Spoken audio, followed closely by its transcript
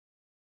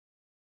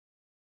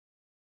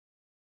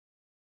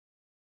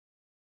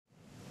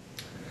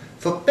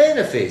For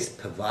benefits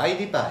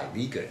provided by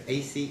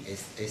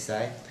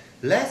VigorACS,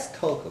 let's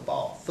talk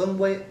about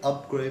firmware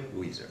upgrade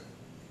wizard.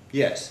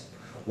 Yes,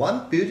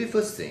 one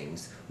beautiful thing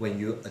when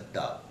you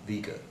adopt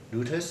Vigor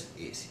routers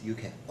is you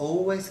can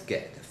always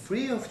get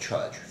free of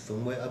charge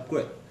firmware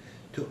upgrade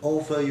to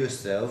offer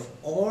yourself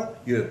or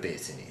your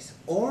business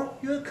or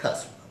your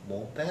customer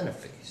more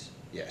benefits.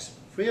 Yes,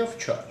 free of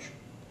charge.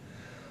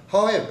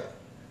 However,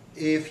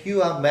 if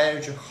you are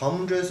managing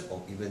hundreds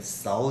or even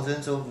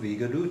thousands of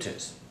Vigor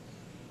routers,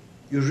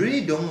 you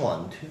really don't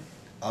want to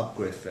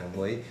upgrade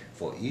firmware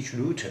for each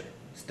router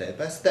step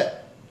by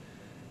step.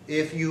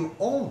 If you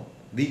own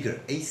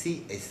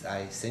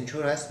VigorACS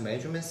centralized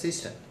management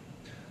system,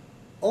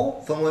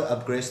 all firmware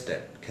upgrade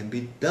steps can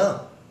be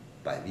done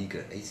by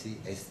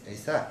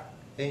VigorACS,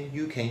 and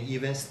you can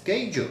even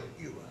schedule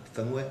your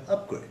firmware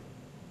upgrade.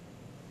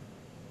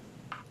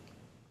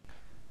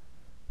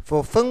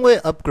 For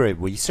firmware upgrade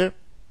wizard,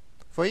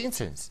 for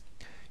instance,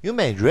 you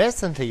may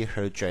recently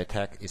heard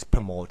DrayTek is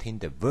promoting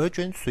the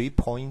version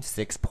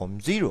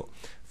 3.6.0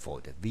 for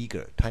the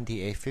Vigor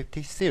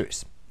 2850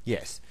 series.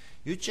 Yes,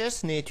 you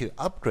just need to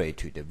upgrade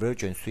to the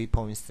version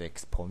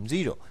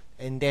 3.6.0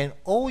 and then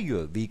all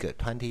your Vigor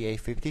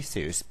 2850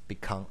 series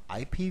become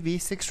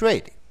IPv6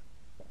 ready.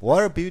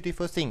 What a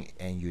beautiful thing,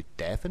 and you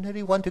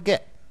definitely want to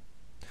get.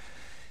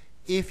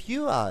 If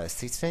you are a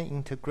system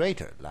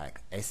integrator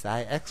like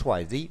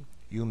SIXYZ,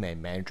 you may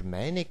manage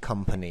many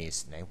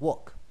companies'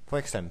 network. For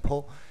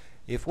example,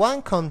 if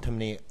one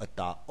company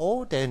adopt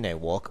all their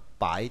network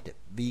by the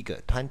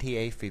Vigor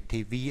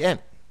 2850 VM,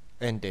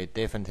 and they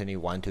definitely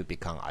want to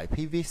become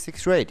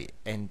IPv6 ready,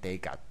 and they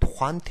got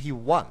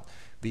 21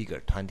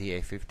 Vigor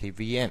 2850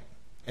 VM,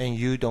 and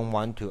you don't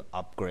want to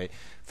upgrade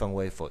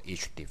firmware for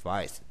each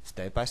device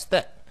step by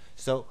step.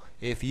 So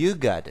if you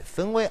got the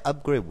firmware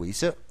upgrade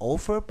wizard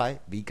offered by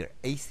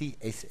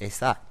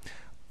VigorACS,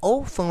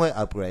 all firmware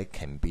upgrade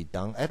can be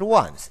done at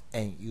once,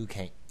 and you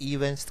can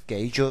even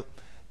schedule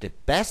the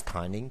best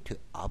timing to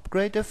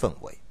upgrade the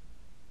firmware.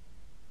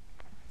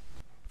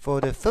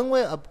 For the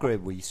firmware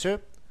upgrade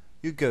wizard,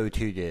 you go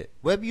to the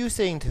web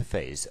user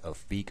interface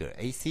of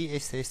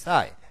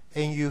VigorACS,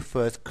 and you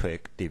first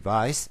click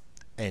Device,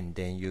 and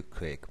then you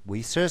click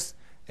Wizards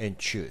and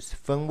choose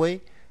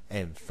Firmware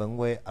and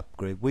Firmware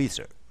Upgrade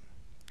Wizard.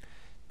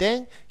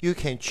 Then you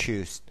can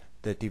choose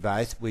the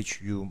device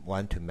which you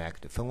want to make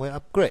the firmware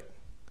upgrade.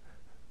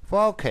 For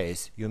our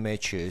case, you may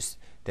choose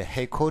the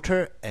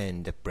headquarters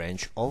and the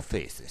branch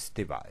office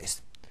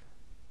device.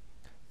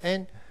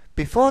 And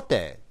before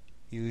that,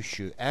 you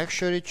should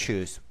actually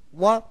choose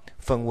what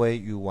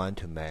firmware you want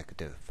to make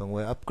the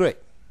firmware upgrade.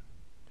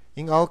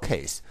 In our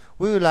case,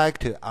 we would like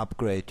to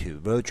upgrade to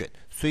version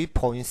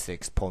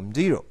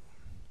 3.6.0.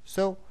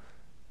 So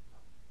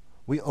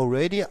we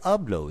already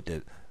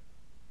uploaded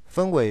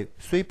firmware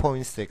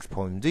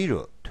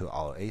 3.6.0 to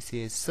our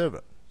ACS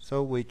server.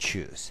 So we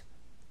choose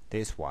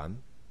this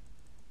one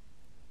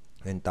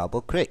and double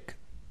click.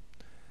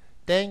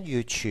 Then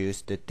you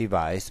choose the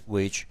device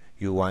which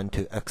you want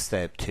to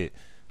accept to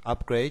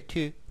upgrade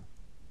to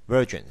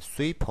version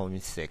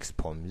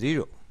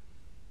 3.6.0.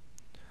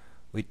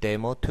 We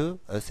demo 2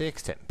 as an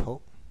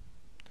example.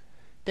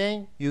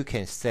 Then you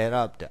can set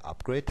up the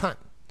upgrade time,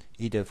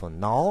 either for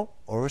now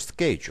or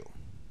schedule.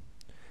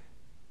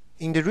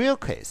 In the real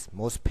case,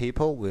 most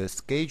people will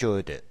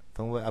schedule the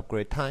firmware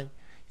upgrade time.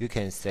 You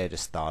can set the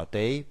start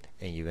date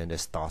and even the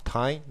start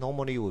time.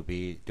 Normally will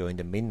be during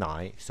the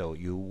midnight, so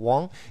you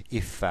won't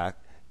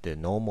affect the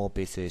normal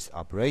business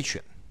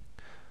operation.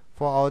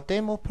 For our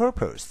demo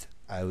purpose,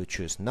 I will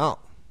choose now,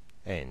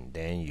 and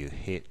then you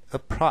hit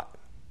apply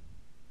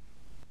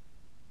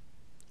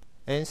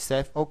and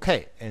save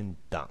OK and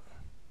done.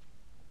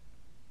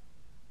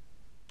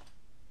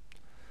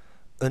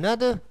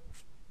 Another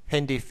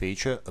handy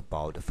feature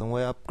about the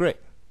firmware upgrade.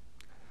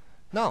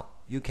 Now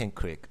you can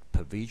click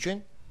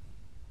Provision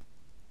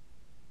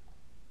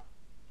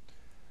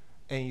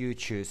and you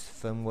choose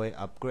firmware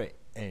upgrade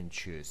and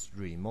choose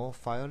remove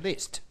file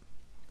list.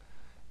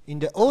 In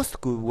the old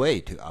school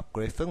way to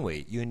upgrade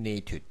firmware, you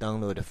need to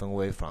download the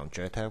firmware from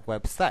DrayTek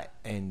website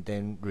and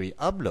then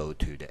re-upload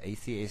to the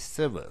ACS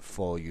server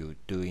for you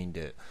doing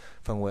the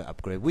firmware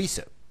upgrade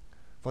wizard.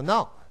 For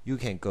now, you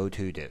can go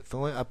to the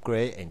firmware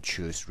upgrade and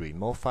choose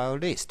remove file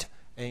list,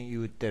 and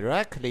you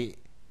directly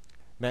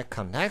make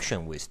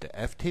connection with the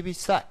FTP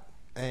site,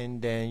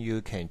 and then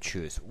you can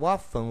choose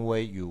what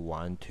firmware you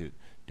want to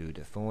do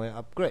the firmware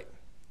upgrade.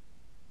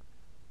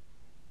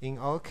 In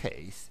our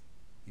case,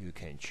 you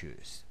can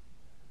choose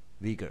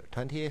Vigor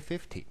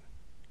 2850.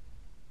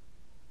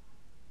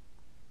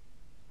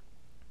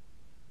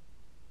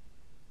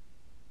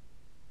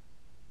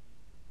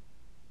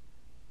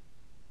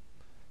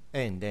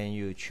 And then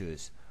you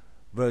choose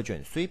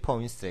version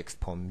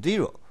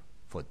 3.6.0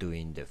 for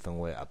doing the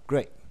firmware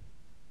upgrade.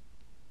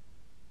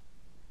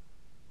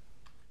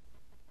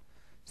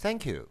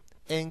 Thank you,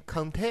 and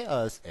contact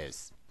us at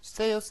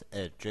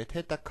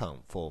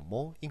sales@draytek.com for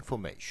more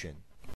information.